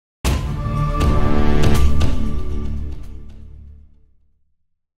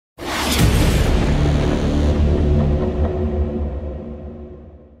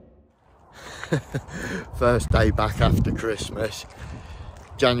First day back after Christmas.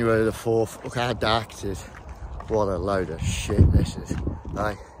 January the 4th. Look how dark it is. What a load of shit this is.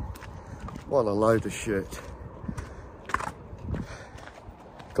 Hey, what a load of shit.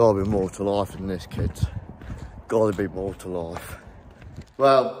 Gotta be more to life than this, kids. Gotta be more to life.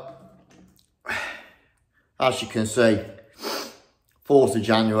 Well, as you can see, 4th of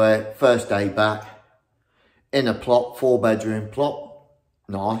January, first day back. In a plot, 4-bedroom plot.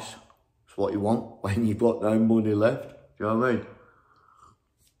 Nice. That's what you want when you've got no money left. Do you know what I mean?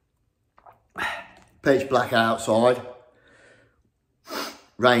 Pitch black outside.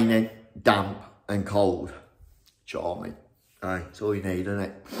 Raining, damp and cold. Charming. Hey, it's all you need, isn't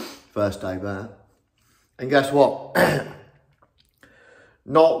it? First day back. And guess what?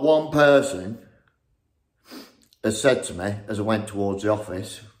 Not one person has said to me as I went towards the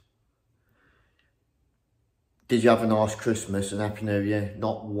office, did you have a nice Christmas and Happy New Year?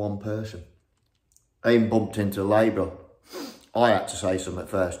 Not one person. I even bumped into a labourer. I had to say something at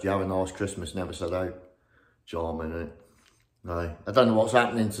first. Do you have a nice Christmas? Never said out. Charming, isn't it? No. I don't know what's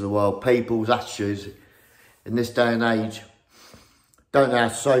happening to the world. People's attitudes in this day and age don't know how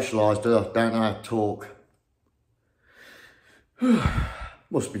to socialise, do they? Don't know how to talk.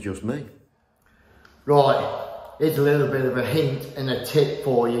 Must be just me. Right, here's a little bit of a hint and a tip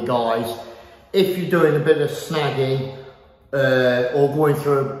for you guys. If you're doing a bit of snagging or going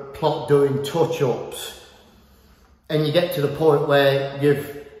through a plot doing touch-ups and you get to the point where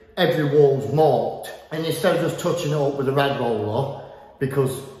every wall's marked, and instead of just touching it up with a rag roller,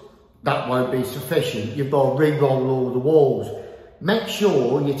 because that won't be sufficient, you've got to re-roll all the walls. Make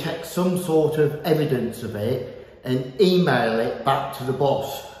sure you take some sort of evidence of it and email it back to the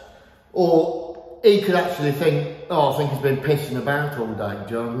boss. Or he could actually think, oh, I think he's been pissing about all day,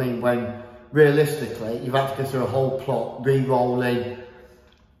 do you know what I mean? When realistically, you've had to go through a whole plot, re-rolling,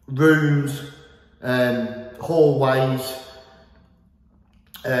 rooms, hallways,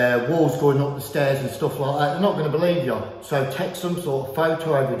 walls going up the stairs and stuff like that. They're not going to believe you. So take some sort of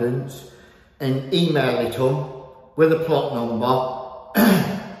photo evidence and email it to them with a plot number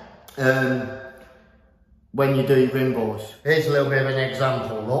when you do your invoice. Here's a little bit of an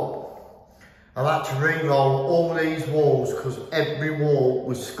example, look. I've had to re-roll all these walls because every wall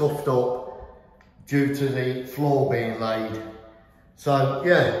was scuffed up due to the floor being laid. So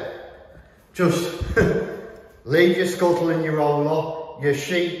yeah, just leave your scuttle and your roller, your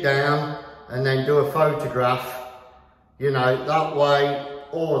sheet down, and then do a photograph, you know, that way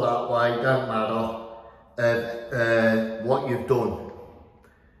or that way, don't matter, what you've done.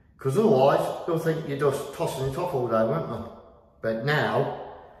 Because otherwise, they'll think you're just tossing it off all day, won't they? But now,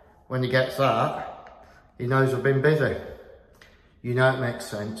 when he gets that, he knows I've been busy. You know it makes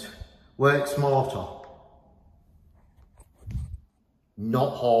sense. Work smarter,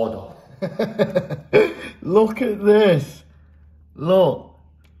 not harder. Look at this. Look.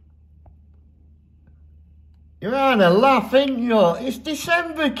 You're having a laugh, ain't you? It's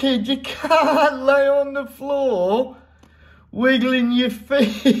December, kid. You can't lay on the floor wiggling your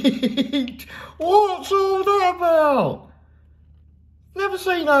feet. What's all that about? Never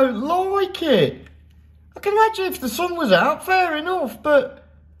seen no like it. I can imagine if the sun was out, fair enough, but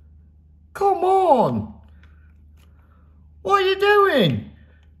come on. What are you doing?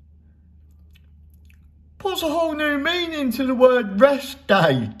 Puts a whole new meaning to the word rest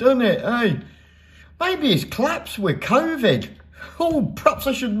day, doesn't it, eh? Maybe he's collapsed with COVID. Oh, perhaps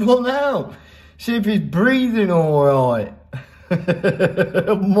I should run out, see if he's breathing all right.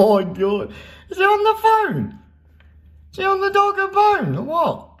 Oh my God. Is he on the phone? Is he on the dog and bone or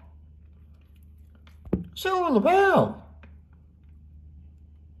what? What's it all about?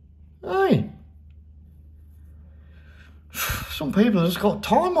 Hey. Some people have just got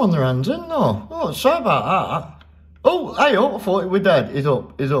time on their hands, ain't they? Oh, sorry about that. Oh, hey up, I thought we're dead. He's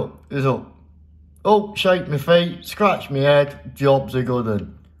up, he's up, he's up. Oh, shake my feet, scratch my head, jobs are good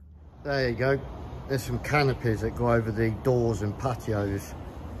un. There you go. There's some canopies that go over the doors and patios.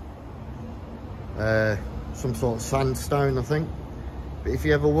 Some sort of sandstone, I think. But if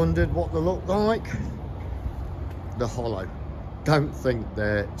you ever wondered what they look like, they're hollow. Don't think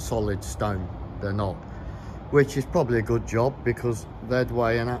they're solid stone, they're not. Which is probably a good job because they'd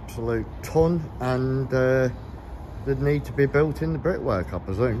weigh an absolute ton and they'd need to be built in the brickwork, I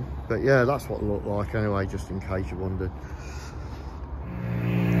presume. But yeah, that's what they look like anyway, just in case you wondered.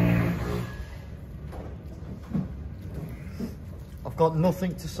 I've got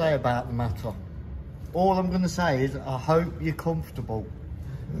nothing to say about the matter. All I'm going to say is I hope you're comfortable.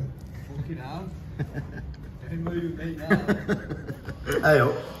 Fucking hell. Don't move me now. Hey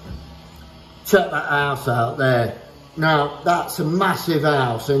up. Check that house out there. Now, that's a massive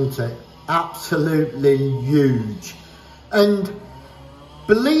house, isn't it? absolutely huge. And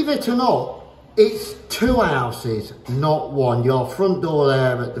believe it or not, it's 2 houses, not one. Your front door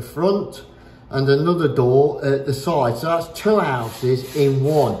there at the front and another door at the side. So that's 2 houses in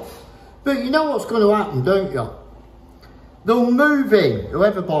one. But you know what's going to happen, don't you? They'll move in.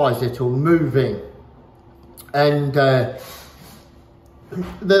 Whoever buys it will move in. And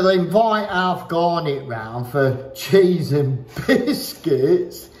they'll invite Alf Garnett round for cheese and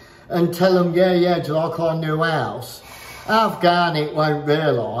biscuits and tell them, yeah, do you like our new house? Alf Garnett won't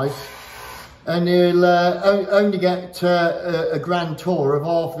realise, and he'll only get a grand tour of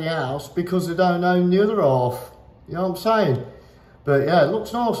half the house because they don't own the other half. You know what I'm saying? But yeah, it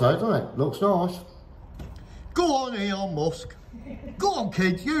looks nice though, doesn't it? Looks nice. Go on, Elon Musk. Go on,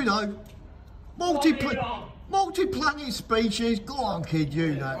 kids, you know. Multi-planet species. Go on, kid,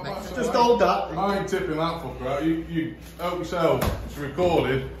 you know. Just hold that. I ain't tipping that fucker out. You help yourself. It's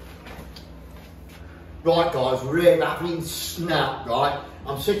recorded. Right, guys, we're having snap, right?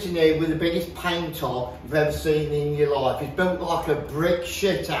 I'm sitting here with the biggest painter you've ever seen in your life. It's built like a brick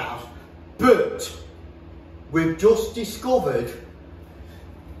shit house. But we've just discovered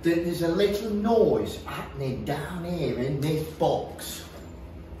that there's a little noise happening down here in this box.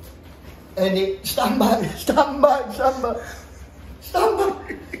 And it, stand back.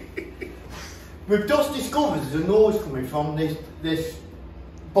 We've just discovered there's a noise coming from this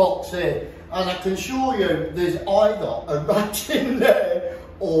box here. And I can assure you there's either a rat in there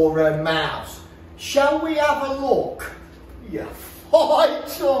or a mouse. Shall we have a look? Yeah, fine.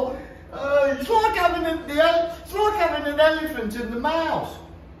 So, it's like having an elephant in the mouse.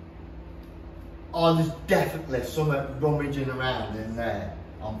 Oh, there's definitely something rummaging around in there.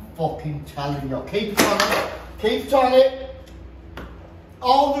 I'm fucking telling you. Keep it on it. Keep it on it.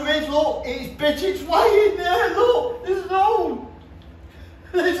 Oh, there is, look. It's bit its way in there, look. There's no.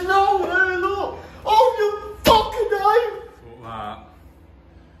 There's no there, look. Oh, you fucking hell. Fuck that.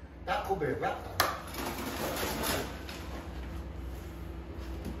 That could be a rat, though.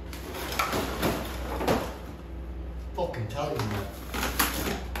 Fucking telling you.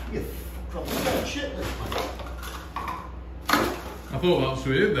 You fucking shit, this mate. I thought that was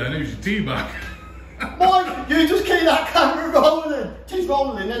weird then. It was your tea bag. Mike, you just keep that camera rolling. It's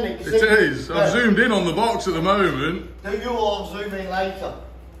rolling, isn't it? It is. I've zoomed in on the box at the moment. Do you all zoom in later?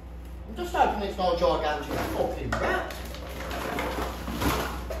 I'm just hoping it's not a gigantic fucking rat.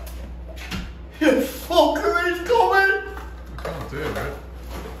 You fucker is coming! I can't hear it.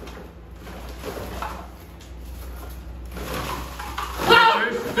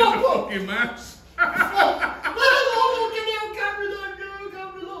 It's a fucking mess.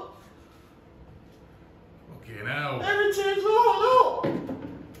 Fucking hell. There it is, look!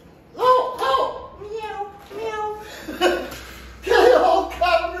 Look! Meow, meow. Get it on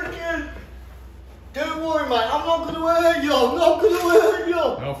camera, kid! Don't worry, mate, I'm not going to hurt you, I'm not going to hurt you!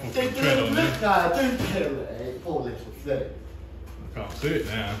 I'll fucking tread on you. Don't kill it, poor little thing. I can't see it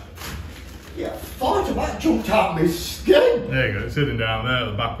now. Yeah, fight about jumped out my skin! There you go, it's sitting down there at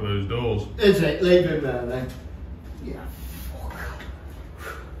the back of those doors. Is it? Leave him there then. Yeah, fuck.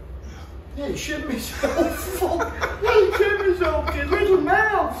 Yeah, shit myself, fuck. Yeah, shit myself, kid, little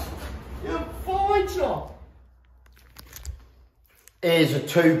mouse! You fighter! Here's a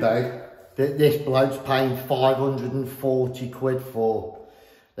 2-bag that this bloke's paying 540 quid for.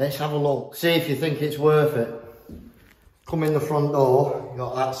 Let's have a look. See if you think it's worth it. Come in the front door, you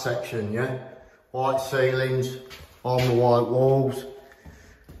got that section, yeah? White ceilings, on the white walls.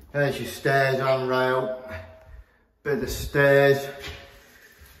 There's your stairs handrail. Bit of stairs.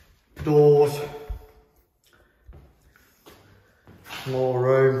 Doors. More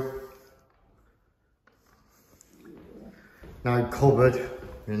room. No cupboard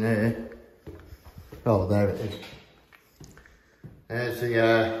in here. Oh, there it is. There's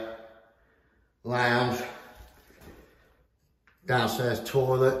the lounge. Downstairs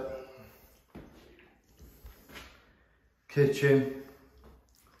toilet. Kitchen.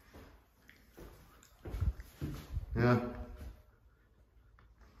 Yeah.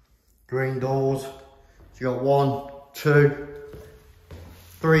 Green doors. So you got 1, 2,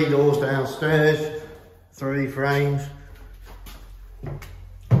 3 doors downstairs. 3 frames.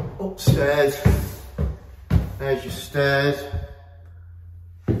 Upstairs. There's your stairs.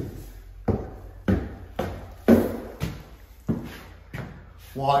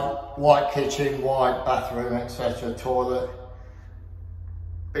 White kitchen, white bathroom, etc. Toilet.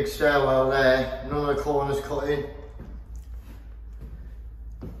 Big stairwell there. None of the corners cut in.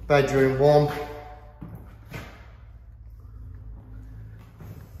 Bedroom 1.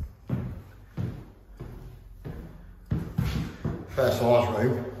 First size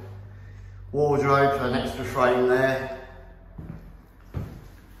room. extra frame there.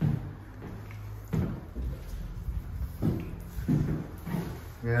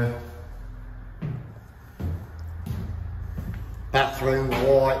 Yeah. Bathroom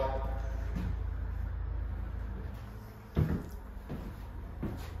white.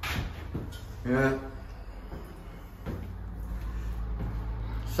 Yeah.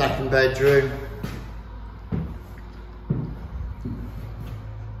 Second bedroom.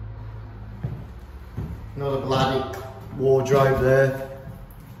 Another bloody wardrobe there.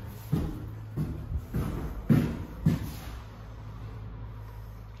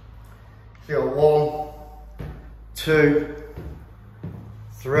 So 1, 2,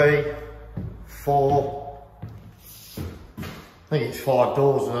 3, 4. I think it's 5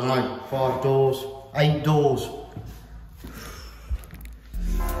 doors, I don't know. 5 doors, 8 doors.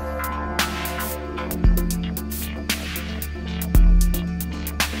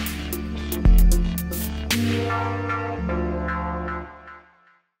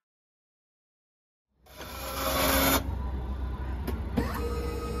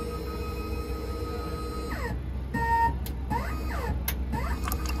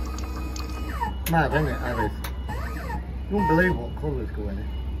 Mad, isn't it, Alice? You wouldn't believe what colours go in it.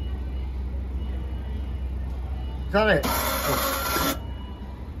 Is that it? Oh.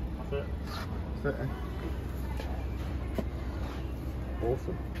 That's it. That's it.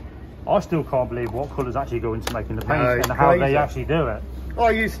 Awesome. I still can't believe what colours actually go into making the paint No, and how they crazy. actually do it. I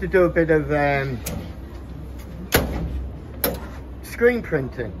used to do a bit of screen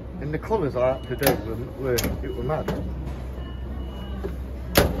printing, and the colours I had to do were mad.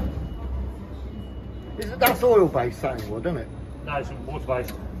 That's oil-based satin wood, isn't it? No, it's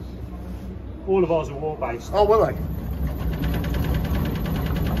water-based. All of ours are water-based. Oh, will they?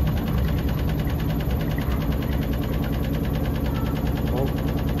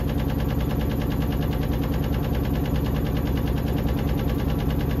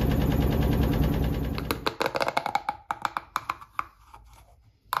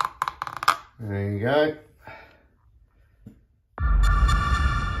 There you go.